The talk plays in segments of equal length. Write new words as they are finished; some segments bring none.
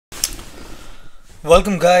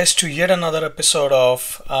Welcome guys to yet another episode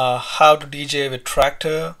of How to DJ with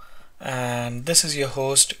Traktor, and this is your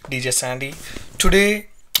host DJ Sandy. Today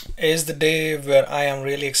is the day where I am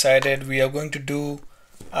really excited. We are going to do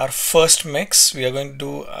our first mix. We are going to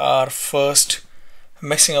do our first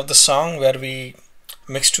mixing of the song where we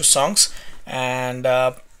mix two songs, and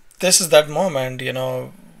this is that moment,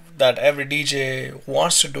 that every DJ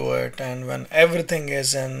wants to do it, and when everything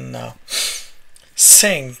is in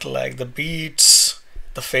sync, like the beats,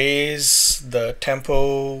 the phase, the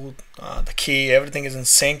tempo, the key, everything is in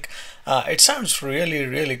sync. It sounds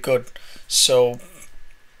really good. So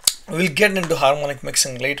we'll get into harmonic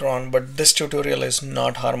mixing later on, but this tutorial is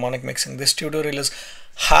not harmonic mixing. This tutorial is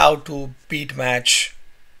how to beat match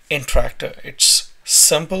in Traktor. It's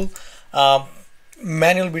simple.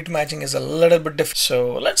 Manual beat matching is a little bit different,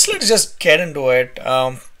 so let's just get into it.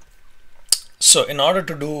 So in order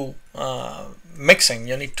to do mixing,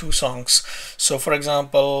 you need two songs. So for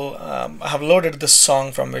example, I have loaded this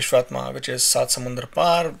song from Vishwatma, which is Saat Samundar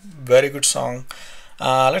Par. Very good song.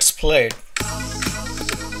 Let's play it.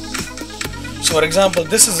 So for example,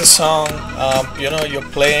 this is a song you're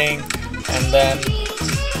playing, and then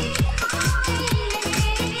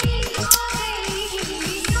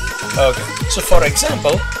okay, so for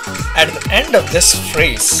example, at the end of this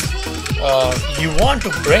phrase, you want to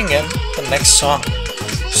bring in the next song.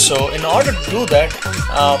 So in order to do that,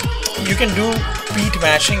 you can do beat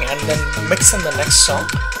matching and then mix in the next song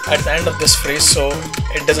at the end of this phrase, so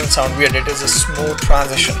it doesn't sound weird. It is a smooth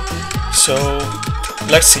transition. So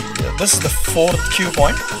let's see, this is the fourth cue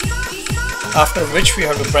point, after which we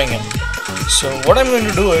have to bring in. So what I'm going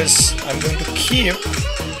to do is I'm going to keep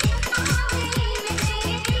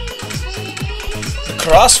the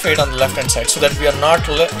crossfade on the left hand side so that we are not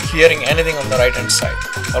hearing anything on the right hand side.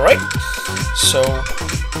 Alright, so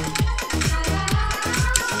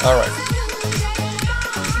alright,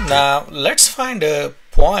 now let's find a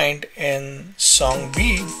point in song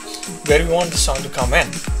B where we want the song to come in.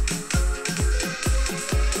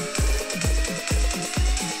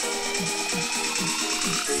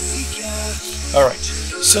 Alright,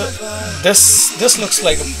 so this looks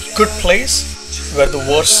like a good place where the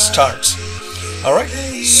verse starts. Alright,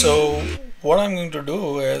 so what I'm going to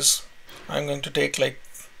do is I'm going to take like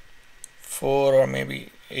 4 or maybe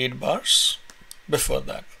 8 bars before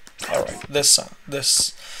that. Alright, this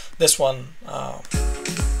one,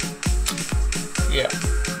 yeah,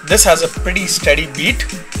 this has a pretty steady beat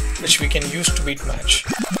which we can use to beat match.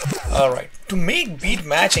 Alright, to make beat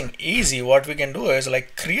matching easy, what we can do is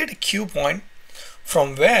like create a cue point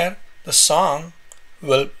from where the song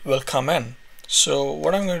will come in. So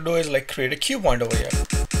what I'm going to do is like create a cue point over here.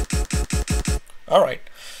 Alright,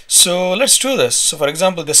 so let's do this. So for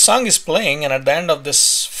example, this song is playing, and at the end of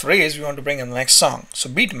this phrase we want to bring in the next song. So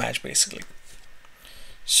beat match basically.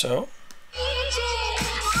 So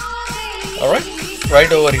alright,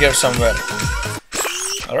 right over here somewhere.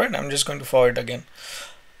 Alright, I'm just going to forward again.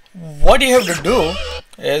 What you have to do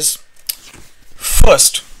is,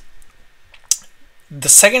 first, the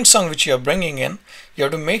second song which you are bringing in, you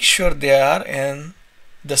have to make sure they are in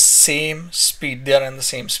the same speed. They are in the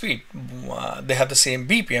same speed. They have the same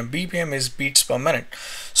BPM. BPM is beats per minute.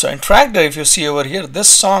 So in Traktor, if you see over here, this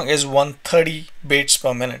song is 130 beats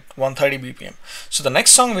per minute, 130 BPM. So the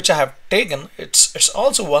next song which I have taken, it's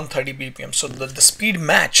also 130 BPM. So the speed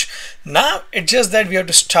match. Now it's just that we have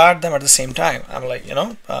to start them at the same time. I'm like,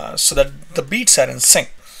 so that the beats are in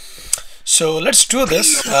sync. So let's do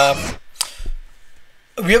this.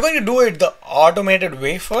 We are going to do it the automated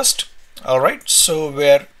way first. Alright, so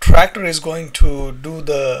where Traktor is going to do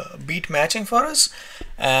the beat matching for us,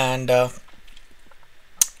 and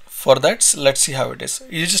for that, let's see how it is.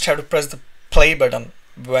 You just have to press the play button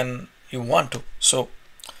when you want to. So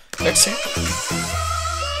let's see.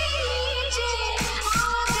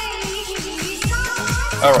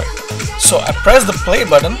 Alright, so I press the play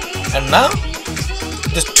button, and now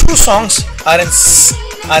the two songs are in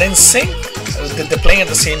sync. They're playing at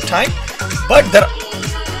the same time, but they're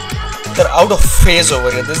out of phase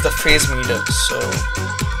over here. This is the phase meter, so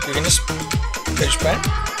you can just pitch back.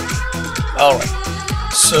 Alright,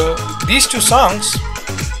 so these two songs,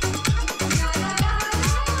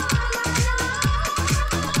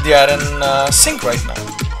 they are in sync right now.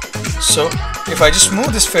 So if I just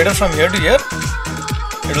move this fader from here to here,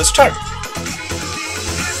 it will start.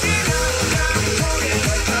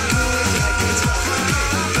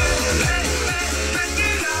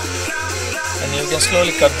 And you can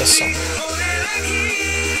slowly cut this song.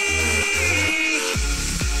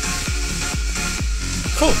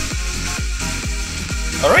 Cool.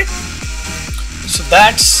 Alright, so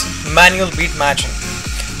that's manual beat matching.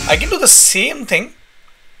 I can do the same thing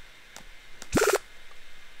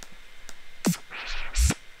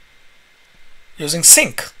using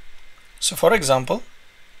sync. So for example,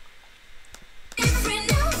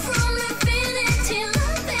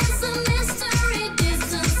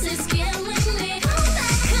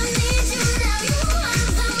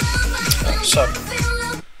 sorry,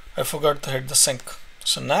 I forgot to hit the sync.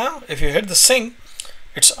 So now if you hit the sync,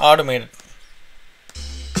 it's automated.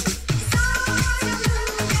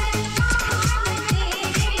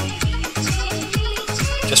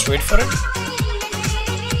 Just wait for it.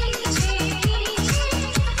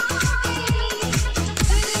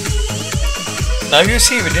 Now you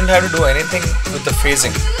see we didn't have to do anything with the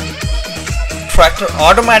phasing. Traktor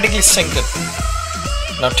automatically synced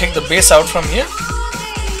it. Now take the bass out from here.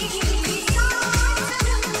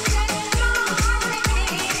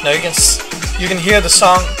 Now you can hear the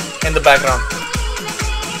song in the background.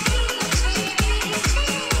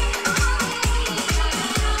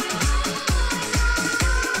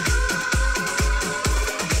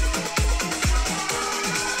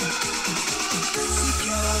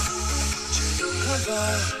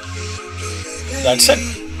 That's it.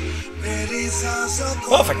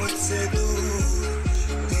 Perfect.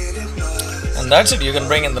 And that's it. You can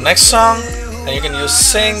bring in the next song, and you can use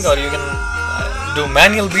sync, or you can do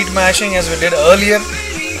manual beat matching as we did earlier.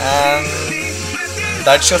 And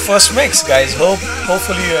that's your first mix, guys.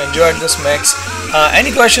 Hopefully you enjoyed this mix.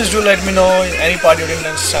 Any questions, do let me know. Any part you didn't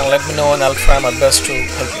understand, let me know, and I'll try my best to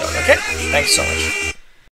help you out. Okay? Thanks so much.